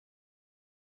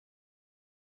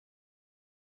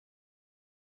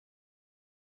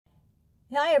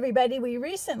Hi everybody, we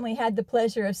recently had the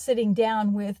pleasure of sitting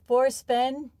down with Forrest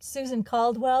Fenn, Susan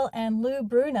Caldwell, and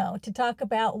Bruno to talk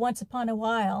about Once Upon a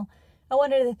While. I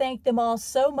wanted to thank them all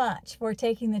so much for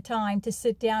taking the time to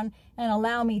sit down and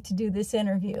allow me to do this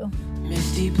interview.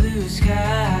 Misty blue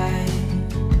sky,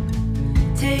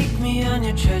 take me on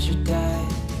your treasure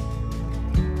dive.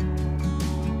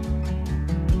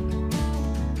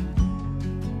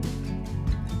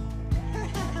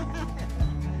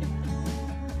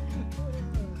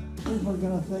 People are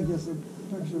going to think it's a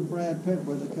picture of Brad Pitt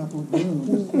with a couple of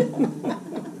balloons.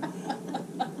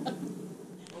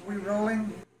 Are we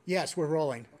rolling? Yes, we're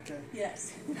rolling. Okay.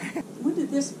 Yes. When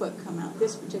did this book come out,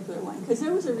 this particular one? Because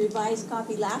there was a revised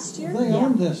copy last year? They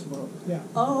own this book. Yeah.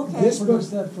 Oh, okay. This They book,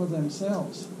 produced that for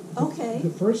themselves. Okay. the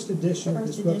first edition of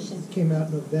this book came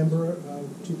out November of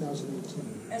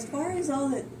 2018. As far as all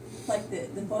the, like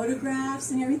the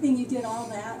photographs and everything, you did all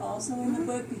that also in the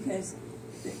book? Because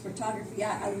the photography,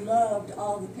 I loved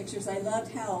all the pictures. I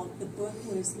loved how the book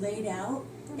was laid out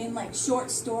in like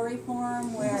short story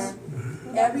form, where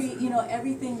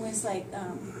everything was like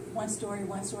one story,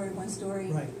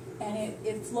 Right. and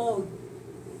it flowed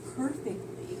perfectly.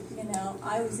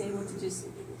 I was able to just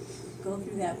go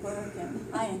through that book, and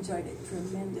I enjoyed it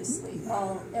tremendously.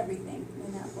 Everything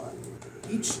in that book.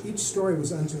 Each story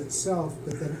was unto itself,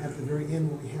 but then at the very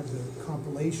end, when we have the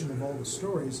compilation of all the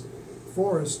stories,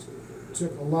 Forrest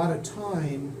took a lot of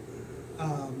time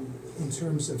in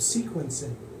terms of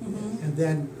sequencing, and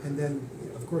then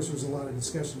of course there was a lot of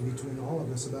discussion between all of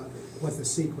us about what the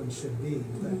sequence should be.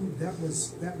 That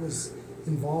was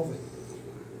involving.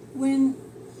 When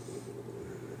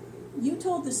you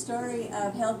told the story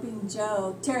of helping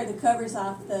Joe tear the covers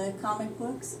off the comic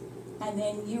books, and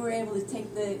then you were able to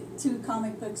take the 2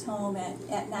 comic books home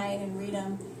at night and read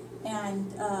them,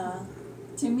 and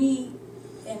to me.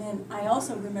 And then I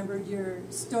also remembered your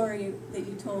story that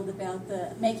you told about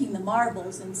making the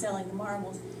marbles and selling the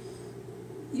marbles.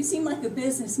 You seem like a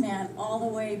businessman all the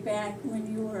way back when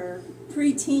you were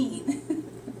pre-teen.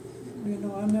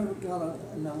 I never got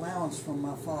an allowance from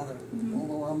my father,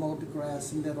 although I mowed the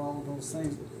grass and did all of those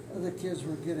things. Other kids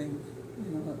were getting,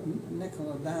 a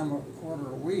nickel, a dime, a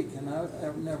quarter a week, and I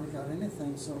never got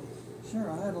anything. So, sure,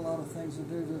 I had a lot of things to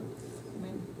do.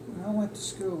 When I went to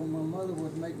school, my mother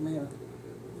would make me a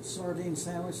sardine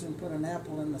sandwich and put an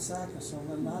apple in the sack or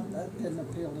something. That didn't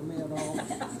appeal to me at all.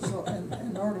 So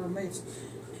in order for me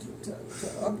to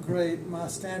upgrade my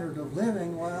standard of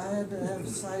living, I had to have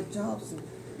side jobs.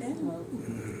 I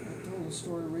told a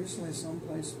story recently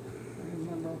someplace. I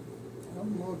remember I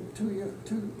mowed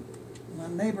my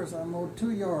neighbors, I mowed 2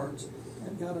 yards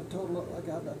and got a total. I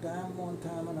got a dime one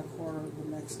time and a quarter the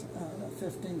next,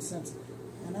 15 cents.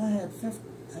 And I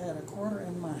had a quarter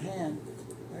in my hand.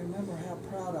 I remember how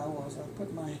proud I was. I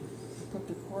put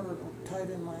the quarter tight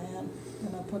in my hand,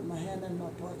 and I put my hand in my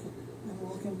pocket and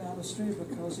walking down the street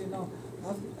because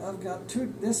I've got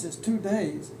this is 2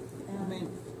 days.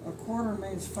 A quarter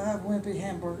means 5 wimpy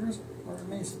hamburgers, or it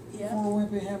means 4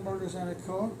 wimpy hamburgers and a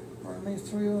Coke, or it means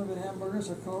 3 wimpy hamburgers,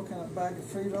 a Coke, and a bag of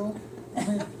Frito.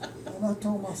 And I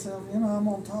told myself, I'm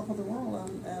on top of the world,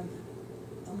 and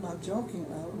I'm not joking.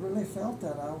 I really felt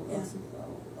that.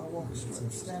 I walked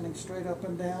standing straight up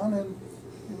and down, and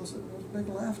it was a big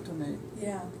laugh to me.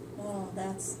 Yeah. Oh,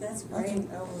 that's great.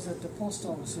 I was at the post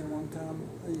office here one time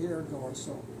a year ago or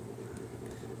so.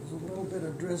 There was a little bit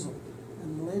of drizzle,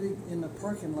 and the lady in the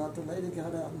parking lot, the lady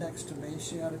got out next to me.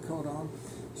 She had a coat on.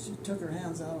 She took her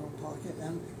hands out of her pocket,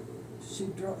 and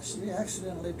she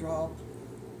accidentally dropped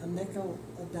a nickel,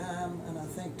 a dime, and I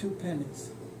think 2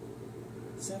 pennies.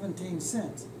 17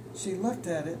 cents. She looked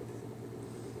at it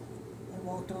and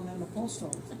walked on in the post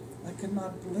office. I could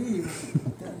not believe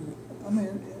that.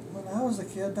 When I was a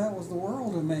kid, that was the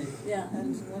world to me. Yeah.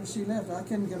 And when she left, I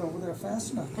couldn't get over there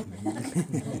fast enough. Up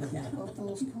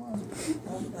those cars.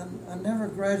 I never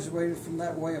graduated from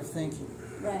that way of thinking.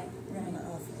 Right. And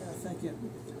I think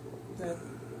that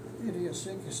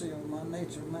idiosyncrasy of my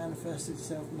nature manifested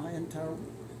itself my entire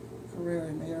career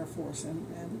in the Air Force and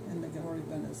in the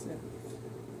Guardian business.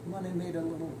 Money made a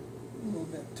little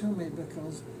bit to me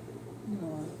because,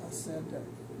 I said that,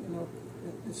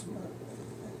 it's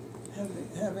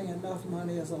having enough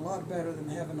money is a lot better than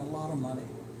having a lot of money.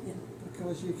 Yeah.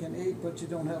 Because you can eat, but you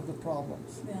don't have the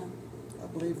problems. Yeah. I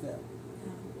believe that.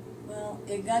 Yeah. Well,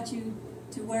 it got you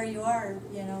to where you are,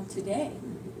 today,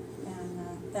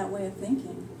 and that way of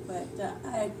thinking. But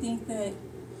I think that,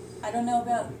 I don't know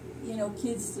about,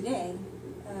 kids today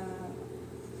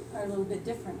are a little bit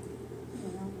different,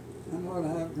 I know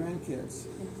I have grandkids.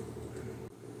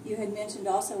 You had mentioned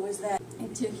also was that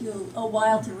it took you a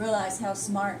while to realize how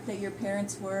smart that your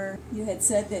parents were. You had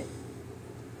said that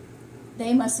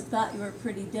They must have thought you were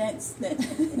pretty dense. That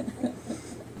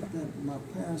my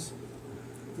parents,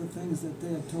 the things that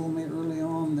they had told me early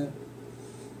on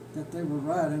that they were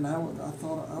right, and I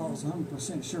thought I was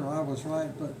 100% sure I was right,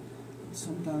 but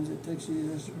sometimes it takes you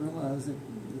years to realize that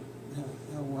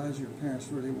how wise your parents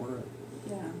really were.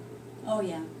 Yeah. Oh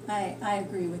yeah, I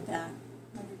agree with that.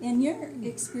 In your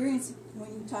experience, when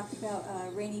you talked about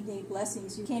rainy day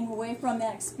blessings, you came away from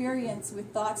that experience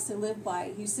with thoughts to live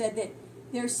by. You said that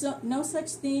there's no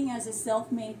such thing as a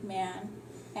self-made man,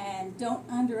 and don't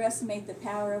underestimate the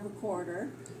power of a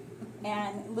quarter,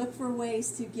 and look for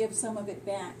ways to give some of it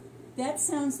back. That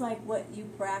sounds like what you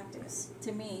practice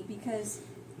to me, because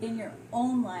in your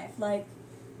own life, like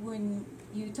when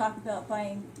you talk about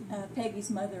buying Peggy's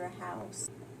mother a house,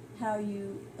 how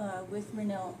you, with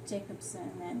Renelle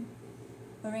Jacobson, and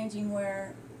arranging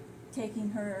where,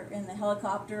 taking her in the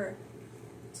helicopter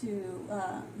to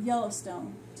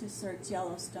Yellowstone, to search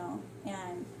Yellowstone,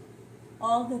 and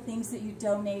all the things that you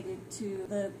donated to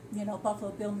the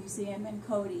Buffalo Bill Museum and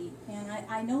Cody. And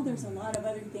I know there's a lot of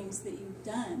other things that you've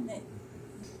done that,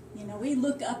 we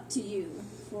look up to you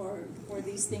for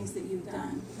these things that you've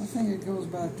done. I think it goes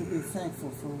back to be thankful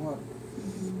for what.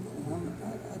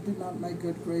 I did not make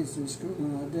good grades in school,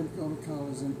 and I did go to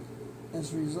college, and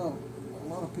as a result, a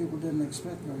lot of people didn't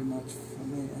expect very much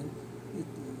from me, and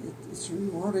it's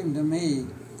rewarding to me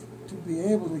to be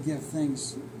able to give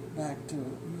things back to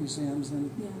museums and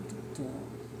to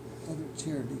other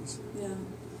charities. Yeah.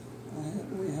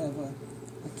 We have a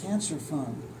cancer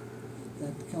fund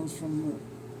that comes from the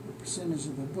percentage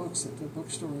of the books that the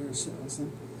bookstore sells,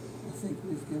 and I think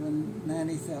we've given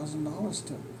 $90,000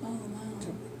 to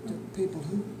people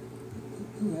who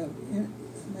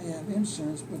may have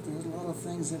insurance, but there's a lot of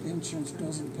things that insurance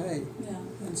doesn't pay. Yeah.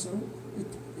 And so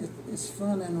it's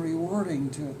fun and rewarding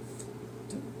to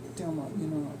tell my,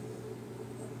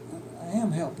 I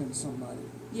am helping somebody.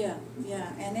 Yeah,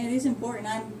 and it is important.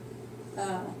 I'm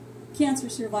a cancer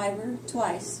survivor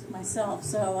twice myself,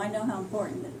 so I know how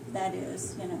important that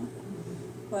is,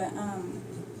 But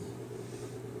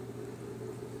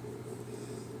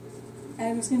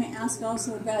I was going to ask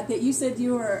also about that. You said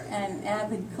you were an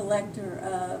avid collector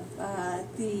of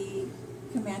the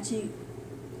Comanche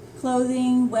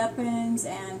clothing, weapons,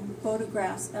 and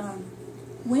photographs.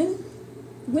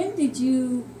 When did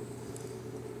you,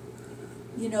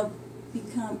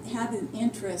 have an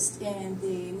interest in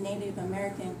the Native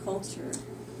American culture?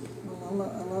 Well,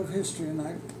 I love history, and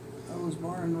I was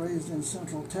born and raised in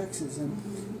Central Texas, and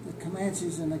the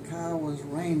Comanches and the Kiowas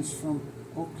ranged from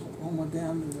Oklahoma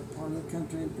down to the part of the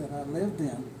country that I lived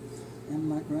in. And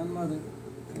my grandmother,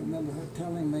 I remember her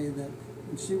telling me that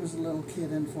when she was a little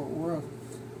kid in Fort Worth,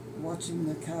 watching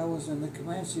the Kiowas and the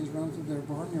Comanches run through their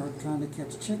barnyard trying to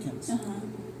catch chickens.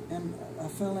 And I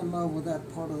fell in love with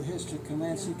that part of the history: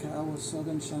 Comanche, Kiowa,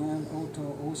 Southern Cheyenne,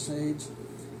 Oto, Osage,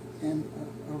 and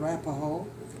Arapaho.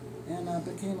 And I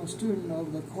became a student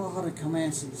of the Quahada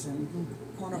Comanches, and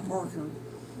Quanah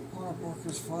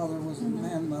Parker's father was a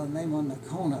man by the name of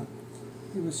Nakona.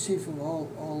 He was chief of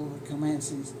all of the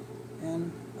Comanches,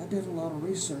 and I did a lot of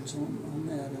research on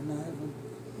that, and I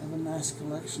have a nice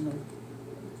collection of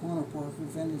Quanah Parker,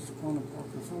 vintage Quanah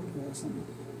Parker photographs. And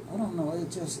I don't know,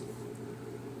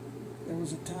 there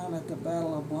was a time at the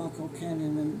Battle of Blanco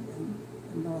Canyon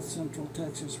in north central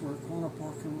Texas where Quanah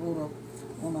Parker rode up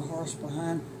on a horse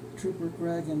behind Trooper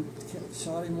Gregg and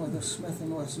shot him with a Smith &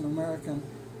 Wesson American,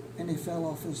 and he fell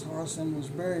off his horse and was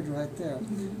buried right there.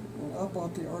 Well, I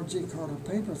bought the R.G. Carter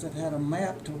papers that had a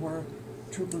map to where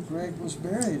Trooper Gregg was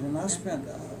buried, and I spent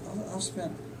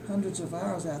hundreds of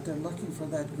hours out there looking for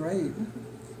that grave.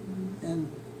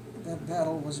 And that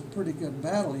battle was a pretty good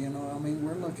battle, I mean,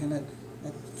 we're looking at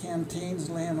canteens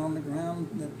laying on the ground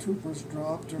that troopers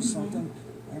dropped or something.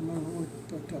 I remember we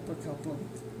picked up a couple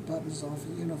of buttons off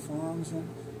of uniforms, and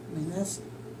I mean,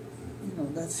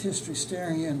 that's history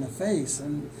staring you in the face,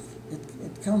 and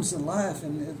it comes to life,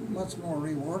 and it's much more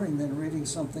rewarding than reading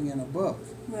something in a book.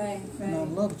 Right. And I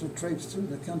love to traipse through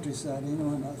the countryside,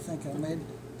 and I think I made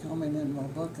a comment in my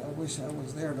book, I wish I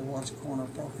was there to watch Quanah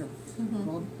Parker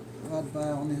ride by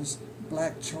on his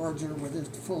black Charger with his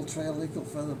full trail eagle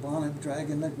feather bonnet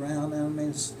dragging the ground. And I mean,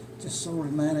 it's just so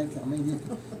romantic. I mean, you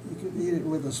could eat it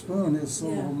with a spoon. It's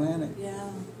so romantic.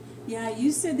 Yeah.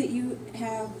 You said that you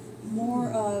have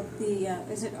more of the,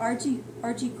 is it R.G.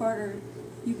 Carter?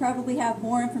 You probably have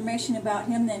more information about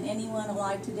him than anyone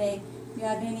alive today. Do you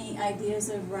have any ideas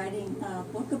of writing a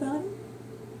book about him?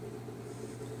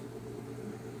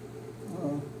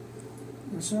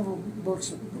 There are several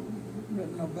books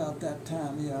written about that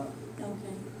time, yeah.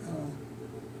 Okay.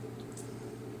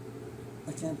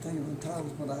 I can't think of the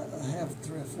titles, but I have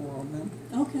 3 or 4 of them.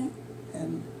 Okay.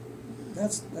 And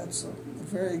that's a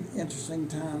very interesting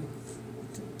time.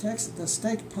 Texas, the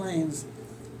Staked Plains,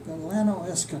 the Llano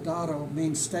Escudado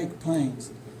means Staked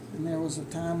Plains. And there was a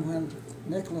time when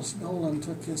Nicholas Nolan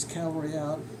took his cavalry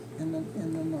out in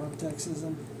the North Texas,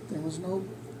 and there was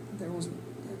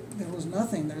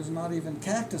nothing. There's not even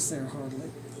cactus there hardly,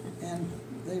 and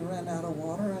they ran out of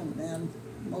water, and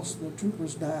most of the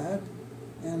troopers died,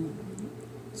 and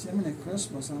Jiminy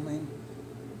Christmas, I mean.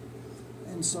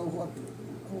 And so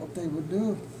what they would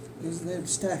do is they'd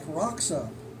stack rocks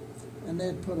up, and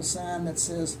they'd put a sign that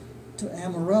says to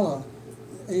Amarillo,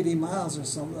 80 miles or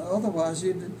something. Otherwise,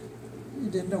 you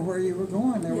didn't know where you were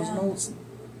going. There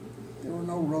were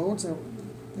no roads.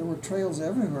 There were trails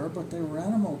everywhere, but they were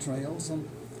animal trails, and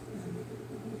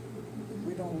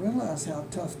we don't realize how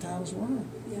tough times were.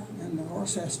 Yeah. And the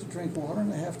horse has to drink water,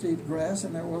 and they have to eat grass,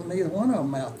 and there wasn't either one of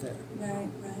them out there. Right,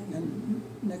 right. And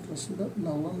Nicholas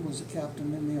Nolan was a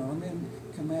captain in the army and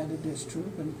commanded his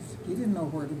troop, and he didn't know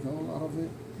where to go. A lot of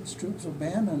his troops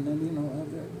abandoned, and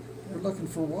they're looking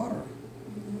for water.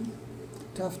 Mm-hmm.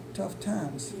 Tough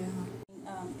times. Yeah.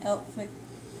 Elkfoot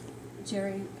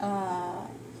Jerry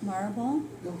Marble.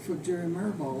 Elkfoot Jerry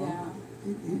Marble. Yeah.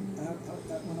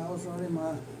 When I was writing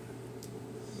my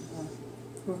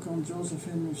book on Joseph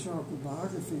Henry Sharp, the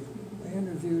biography, I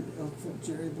interviewed Elkfoot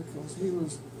Jerry because he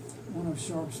was one of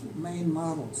Sharp's main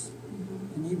models,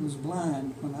 and he was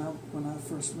blind when I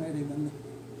first met him,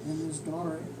 and his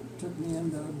daughter took me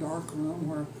into a dark room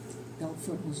where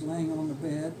Elkfoot was laying on the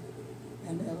bed,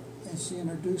 and she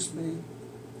introduced me,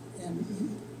 and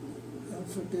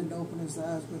Elkfoot didn't open his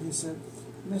eyes, but he said,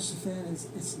 "Mr. Fenn,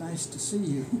 it's nice to see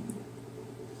you."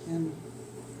 and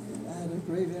I had a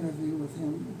great interview with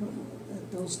him. But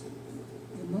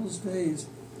in those days,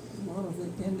 a lot of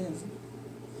the Indians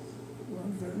were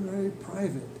very, very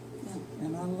private. Yeah.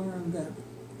 And I learned that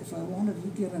if I wanted to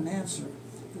get an answer,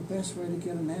 the best way to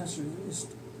get an answer is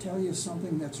to tell you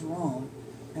something that's wrong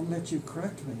and let you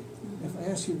correct me. Mm-hmm. If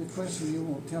I ask you the question, you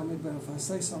won't tell me, but if I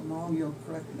say something wrong, you'll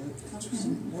correct me. Okay. So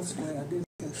that's the way I did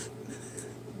it.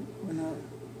 When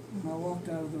I walked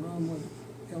out of the room with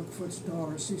Elkfoot's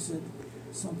daughter, she said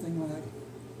something like,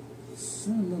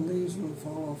 "Soon the leaves will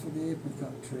fall off of the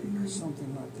apricot tree," or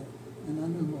something like that. And I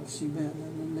knew what she meant,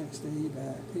 and the next day he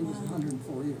died. He was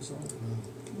 104 years old.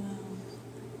 Wow.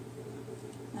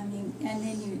 I mean, and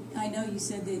then I know you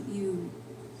said that you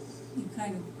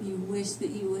wish that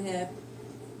you would have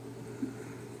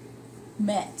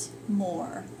met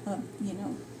more of,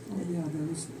 Oh, yeah,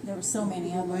 there were so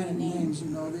many other names.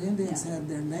 The Indians had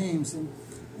their names, and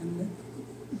the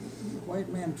white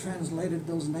man translated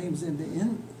those names into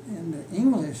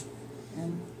English,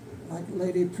 and like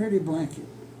Lady Pretty Blanket.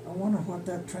 I wonder what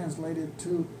that translated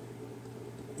to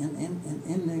in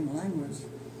Indian language.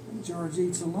 George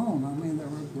Eats Alone. I mean, there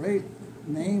were great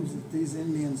names that these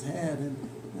Indians had,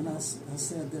 and I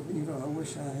said that I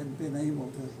wish I had been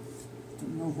able to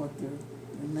know what their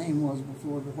name was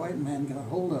before the white man got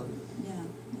hold of it. Yeah.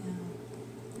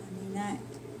 I mean that,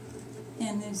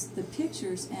 and there's the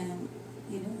pictures, and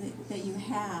that you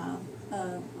have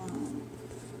of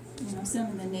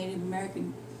some of the Native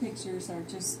American pictures are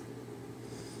just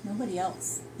nobody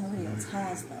else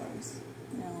has those.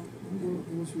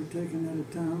 Those were taken at a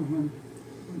time when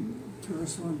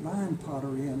tourists weren't buying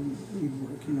pottery and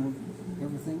beadwork.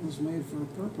 Everything was made for a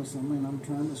purpose. I mean, I'm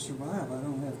trying to survive. I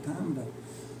don't have time to.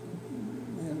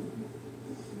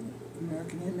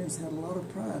 American Indians had a lot of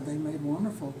pride. They made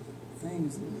wonderful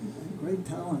things and great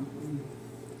talent. And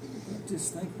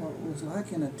just think what it was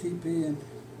like in a teepee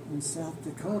in South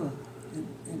Dakota in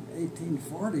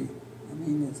 1840. I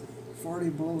mean, it's 40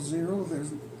 below zero.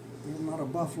 There's not a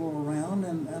buffalo around,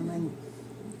 and I mean,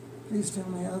 please tell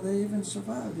me how they even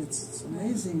survived. It's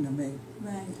amazing to me.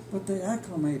 Right. But they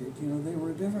acclimated. They were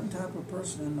a different type of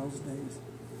person in those days.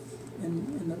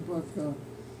 In the book,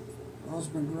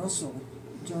 Osmond Russell,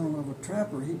 Journal of a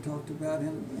Trapper, he talked about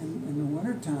in the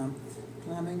wintertime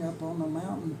climbing up on the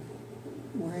mountain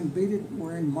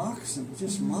wearing moccasins,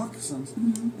 just moccasins,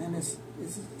 and it's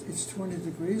 20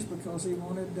 degrees because he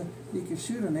could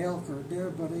shoot an elk or a deer,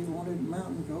 but he wanted a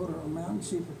mountain goat or a mountain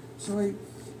sheep. So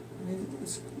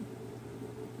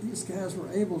these guys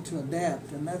were able to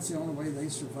adapt, and that's the only way they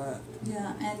survived.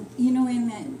 Yeah, and in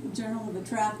that Journal of a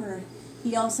Trapper,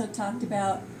 he also talked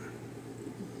about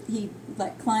he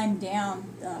climbed down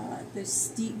this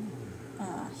steep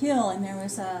hill, and there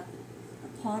was a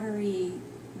pottery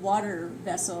water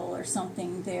vessel or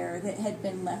something there that had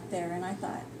been left there, and I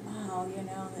thought, wow,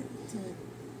 to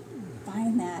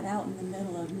find that out in the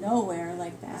middle of nowhere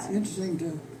like that. It's interesting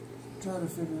to try to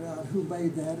figure out who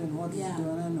made that and what it's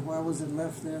doing and why was it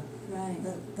left there. Right.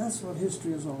 That's what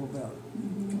history is all about.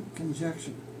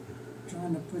 Conjecture.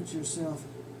 Trying to put yourself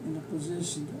in the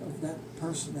position of that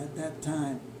person at that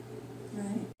time.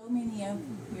 Right. So many of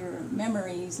your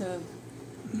memories of,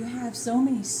 you have so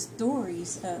many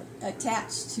stories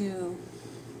attached to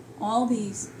all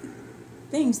these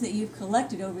things that you've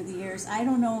collected over the years. I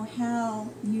don't know how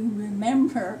you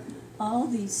remember all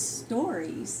these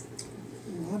stories.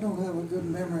 Well, I don't have a good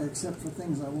memory except for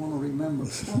things I want to remember.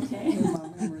 Okay. And my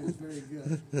memory is very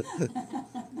good.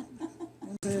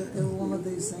 And one of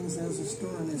these things has a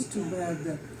story, and it's too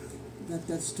bad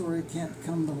that story can't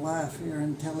come to life here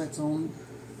and tell its own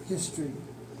history.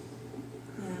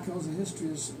 Yeah. Because the history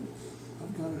is,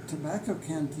 I've got a tobacco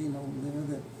canteen over there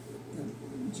that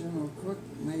General Crook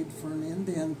made for an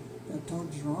Indian that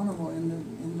told Geronimo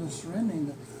in the surrendering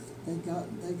that they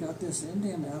got this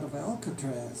Indian out of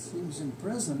Alcatraz. He was in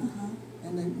prison,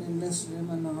 and they enlisted him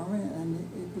in the army,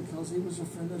 and because he was a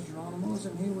friend of Geronimo's,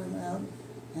 and he went out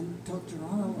and took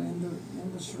Geronimo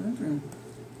into surrendering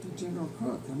to General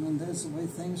Crook. I mean, that's the way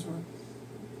things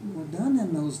were done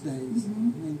in those days. I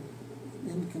mean,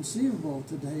 inconceivable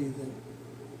today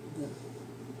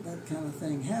that kind of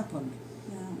thing happened.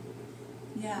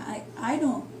 Yeah, I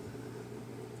don't,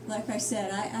 like I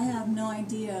said, I have no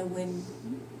idea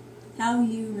how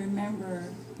you remember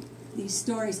these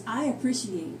stories. I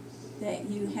appreciate that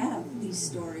you have these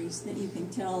stories that you can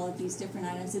tell of these different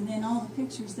items, and then all the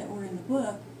pictures that were in the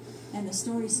book and the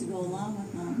stories to go along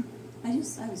with them. I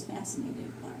was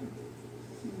fascinated by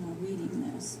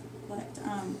reading this. But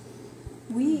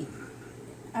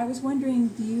I was wondering,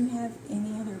 do you have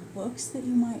any other books that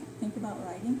you might think about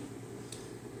writing?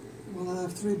 Well, I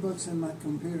have 3 books in my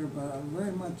computer, but I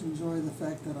very much enjoy the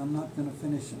fact that I'm not going to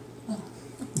finish them. Oh.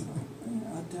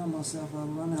 I tell myself I'll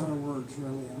run out of words,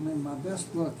 really. I mean, my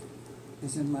best book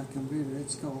is in my computer.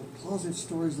 It's called Closet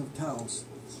Stories of Taos.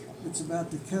 It's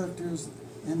about the characters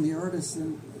and the artists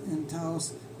in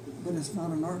Taos, but it's not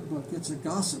an art book. It's a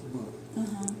gossip book.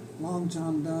 Long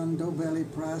John Dunn,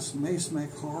 Dobelli Price, Mace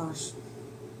McHorse.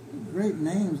 Great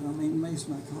names. I mean, Mace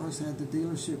McHorse had the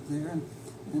dealership there,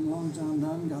 and Long John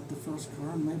Dunn got the first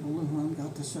car, and Mabel Lujan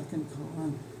got the second car.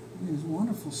 And there's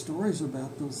wonderful stories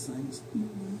about those things.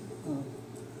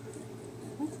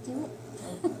 Let's do it.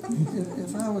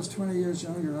 If I was 20 years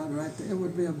younger, I'd write it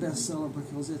would be a bestseller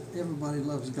because everybody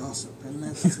loves gossip, and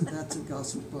that's a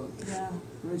gossip book. Yeah.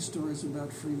 Great stories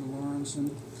about Frida Lawrence,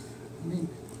 and I mean,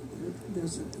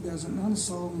 there's an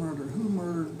unsolved murder. Who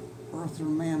murdered Arthur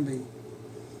Manby?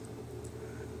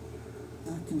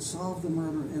 I can solve the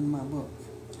murder in my book.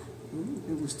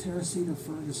 It was Teresita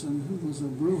Ferguson, who was a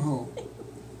Brujo,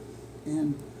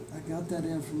 and I got that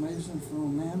information from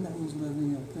a man that was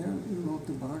living up there. He wrote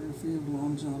the biography of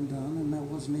Long John Dunn, and that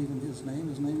wasn't even his name.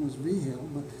 His name was Vigil,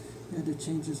 but he had to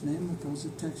change his name because the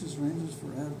Texas Rangers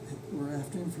were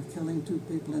after him for killing 2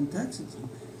 people in Texas.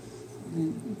 I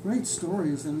mean, great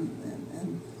stories, and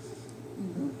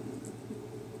you know.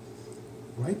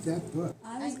 Write that book.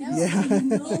 I was going to say,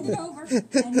 send it over,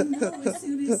 and as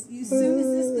soon as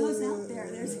this goes out there,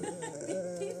 there's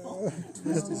people.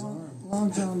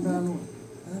 Long John Dunn.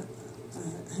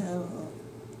 I have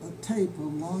a tape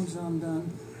of Long John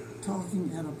Dunn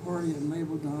talking at a party at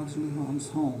Mabel Dodge Lujan's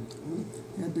home.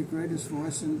 He had the greatest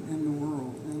voice in the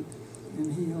world, and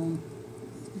he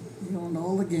owned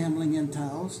all the gambling in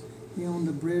Taos. He owned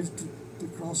the bridge to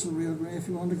cross the Rio Grande. If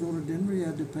you wanted to go to Denver, you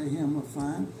had to pay him a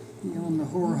fine. He owned the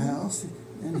whorehouse,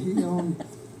 and he owned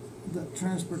the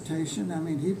transportation. I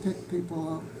mean, he picked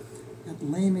people up at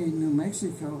Lamy, New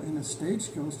Mexico, in a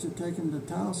stagecoach to take them to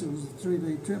Taos. It was a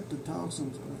 3-day trip to Taos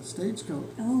on a stagecoach.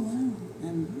 Oh, wow.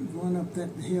 And going up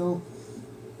that hill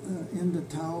into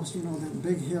Taos, you know, that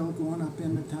big hill going up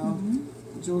into Taos.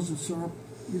 Joseph Sharp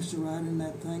used to ride in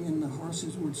that thing, and the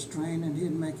horses would strain, and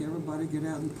he'd make everybody get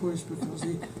out and push because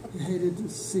he hated to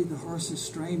see the horses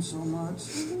strain so much.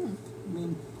 I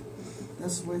mean,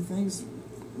 that's the way things...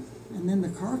 And then the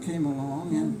car came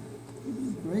along, and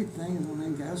great things. I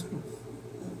mean, Gaspar,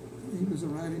 he was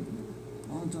riding,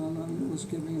 Long John Dunn was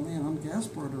giving Leon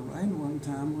Gaspard a ride one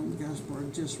time when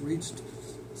Gaspard just reached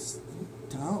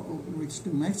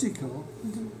New Mexico,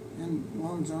 and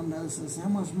Long John Dunn says, "How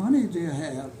much money do you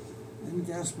have?" And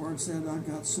Gaspard said, "I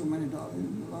got so many dollars."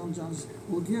 And Long John said,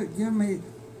 "Well, give me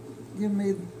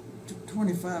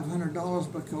 $2,500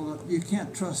 because you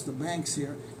can't trust the banks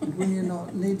here. And when you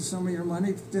need some of your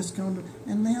money, just come to..."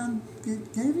 And Leon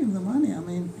gave him the money. I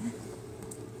mean,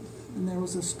 and there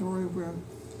was a story where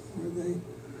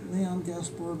Leon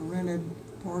Gaspard rented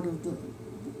part of the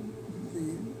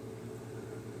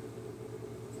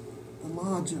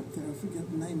lodge up there. I forget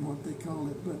the name, what they called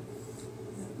it, but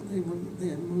they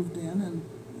had moved in,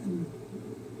 and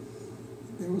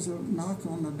there was a knock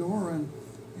on the door,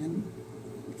 and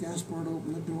Gaspard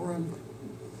opened the door, and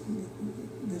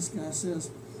this guy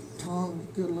says, tall,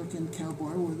 good-looking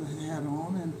cowboy with a hat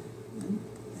on,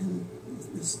 and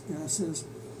this guy says,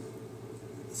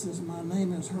 my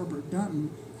name is Herbert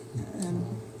Dunton,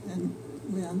 and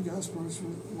Leon Gaspard says,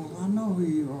 well, I know who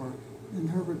you are. And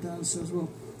Herbert Dunton says, well,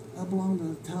 I belong to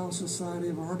the Tao Society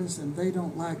of Artists, and they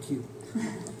don't like you.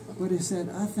 But he said,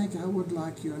 I think I would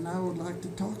like you, and I would like to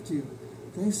talk to you.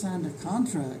 They signed a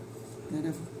contract that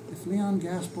if Leon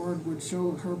Gaspard would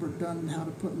show Herbert Dunton how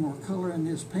to put more color in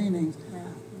his paintings,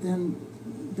 then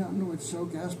Dunton would show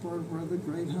Gaspard where the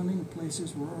great hunting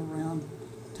places were around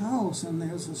Taos. And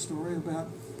there's a story about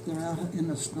they're out in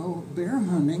the snow bear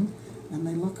hunting, and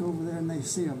they look over there and they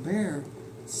see a bear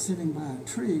sitting by a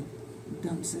tree.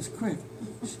 Dunton says, quick,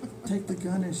 take the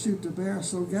gun and shoot the bear.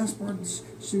 So Gaspard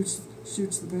shoots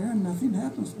the bear, and nothing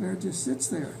happens. The bear just sits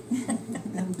there.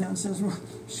 And Dunton says, well,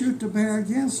 shoot the bear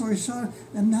again. So he shot it,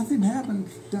 and nothing happened.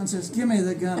 Dunton says, give me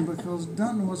the gun, because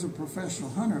Dunton was a professional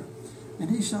hunter. And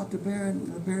he shot the bear,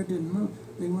 and the bear didn't move.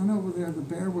 They went over there. The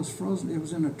bear was frozen. It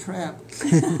was in a trap.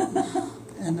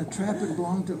 And the trap had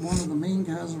belonged to one of the main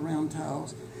guys around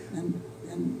Taos. And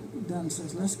Dunton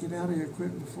says, let's get out of here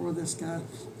quick before this guy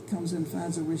comes in and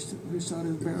finds that we shot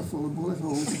his bear full of bullet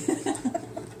holes.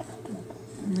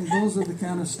 I mean, those are the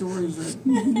kind of stories that...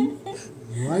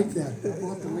 Like that. I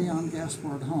brought the Leon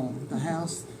Gaspard home. The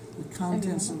house, the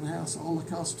contents of the house, all the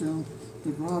costumes,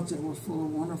 the garage that was full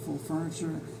of wonderful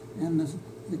furniture, and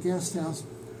the guest house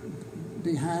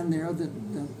behind there that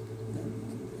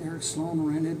Eric Sloan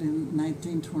rented in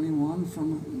 1921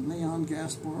 from Leon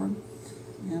Gaspard.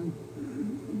 And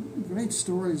great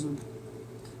stories of...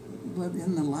 But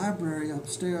in the library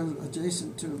upstairs,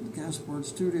 adjacent to Gaspard's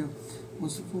studio,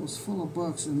 was full of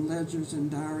books and ledgers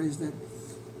and diaries that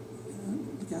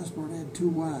Gaspard had 2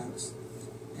 wives,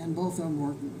 and both of them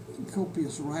were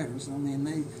copious writers. I mean,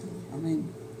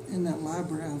 in that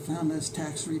library I found his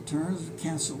tax returns,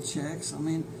 canceled checks,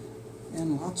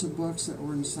 and lots of books that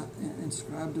were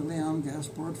inscribed to Leon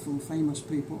Gaspard from famous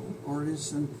people,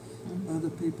 artists, and other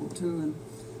people too. And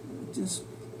just,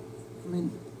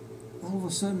 all of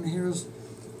a sudden here's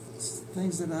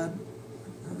things that I'd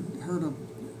heard of,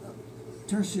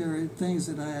 tertiary things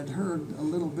that I had heard a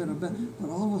little bit about, but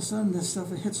all of a sudden this stuff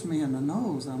hits me in the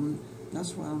nose.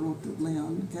 That's why I wrote the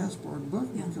Leon Gaspard book,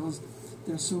 because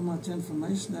there's so much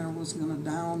information there was going to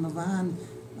die on the vine.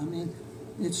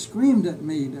 It screamed at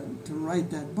me to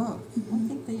write that book. I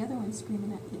think the other one's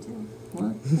screaming at you too.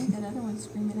 What? I think that other one's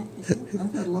screaming at you too.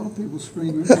 I've had a lot of people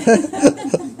screaming.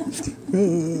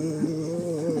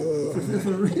 For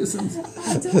different reasons.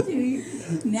 I told you,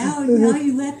 now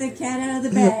you let the cat out of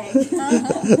the bag.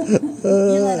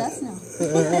 You let us know.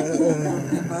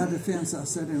 In my defense, I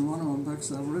said in one of my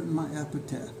books, I've written my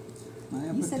epitaph. My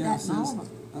You said that epitaph in all says, of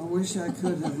them. I wish I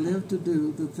could have lived to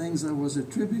do the things I was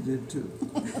attributed to.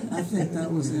 I think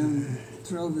that was in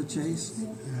Thrill of the Chase.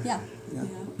 Yeah. Yeah.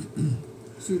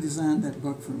 She designed that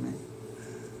book for me.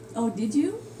 Oh, did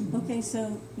you? Okay,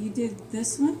 so you did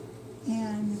this one,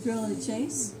 and Thrill of the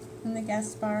Chase, And the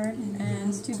Gaspard,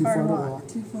 and Too Too Far to Far to Walk. Walk.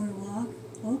 Too Far to Walk.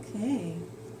 Okay.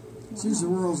 She's the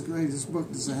world's greatest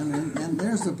book designer, and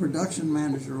there's the production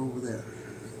manager over there.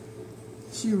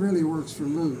 She really works for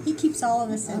Lou. He keeps all of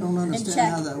us in, I don't in understand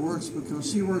check. how that works,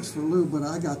 because she works for Lou, but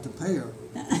I got to pay her.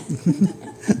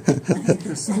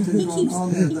 There's something He going keeps,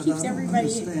 on there he that keeps I don't everybody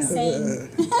understand. sane.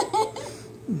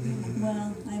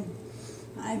 Well,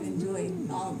 I've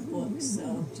enjoyed all the books,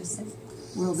 so just...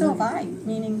 Well, So there- have I,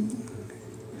 meaning,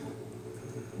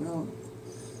 Well,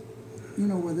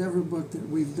 with every book that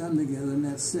we've done together, and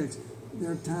that's 6,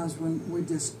 there are times when we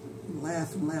just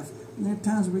laugh and laugh. And there are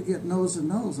times we get nose to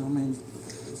nose.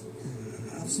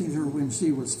 I've seen her when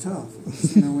she was tough. I've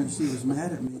seen her when she was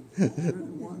mad at me.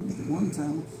 One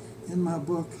time in my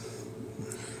book,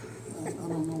 I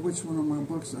don't know which one of my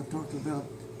books, I talked about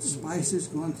spices,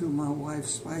 going through my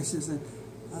wife's spices, and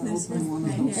I opened one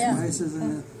of those spices,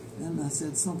 and I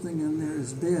said, something in there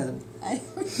is dead.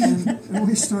 And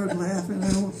we started laughing,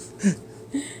 and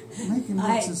making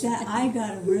I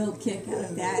got a real kick out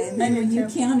of that. And then when you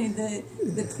counted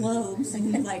the cloves, and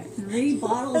you had like 3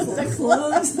 bottles of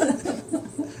cloves.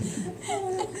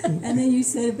 And then you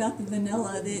said about the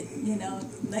vanilla that,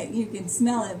 like you can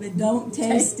smell it, but don't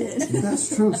taste it.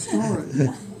 That's a true story.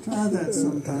 Try that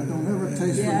sometime. Don't ever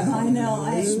taste vanilla. I know.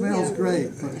 It smells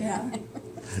great. But Yeah.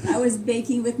 I was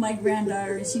baking with my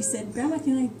granddaughter, and she said, Grandma,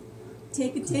 can I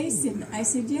take a taste? And I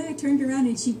said, yeah. I turned around,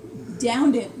 and she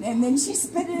downed it, and then she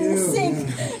spit it in the Ew, sink.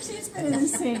 yeah. She spit it in the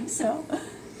sink, so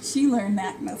she learned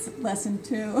that lesson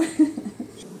too.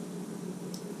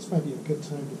 This might be a good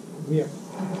time to, we have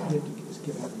to just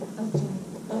get out.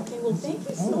 Okay, well, thank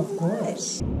you Oh, so of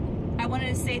course. much. I wanted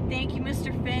to say thank you,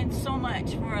 Mr. Fenn, so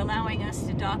much for allowing us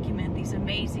to document these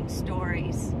amazing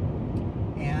stories.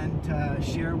 And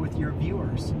share with your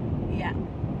viewers. Yeah.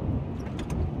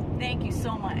 Thank you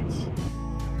so much.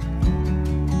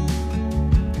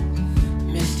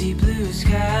 Misty blue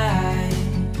sky,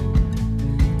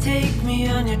 take me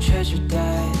on your treasure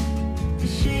dive. The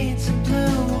shades of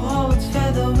blue holds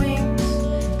feather wings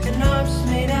and arms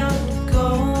made out of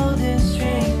golden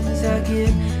strings. I'll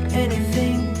give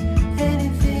anything,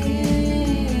 anything.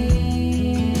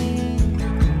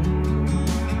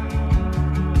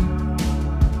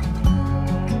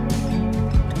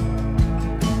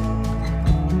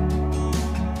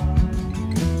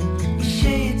 The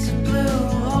shades of blue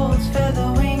holds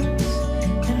feather wings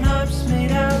and arms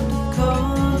made out of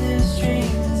golden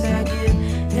strings. I give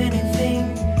anything,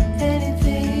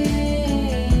 anything.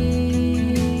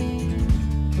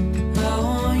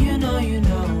 Oh, you know,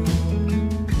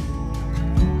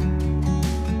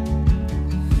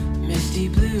 misty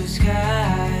blue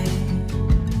sky,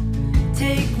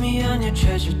 take me on your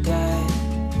treasure dive.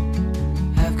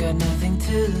 I've got nothing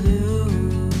to lose.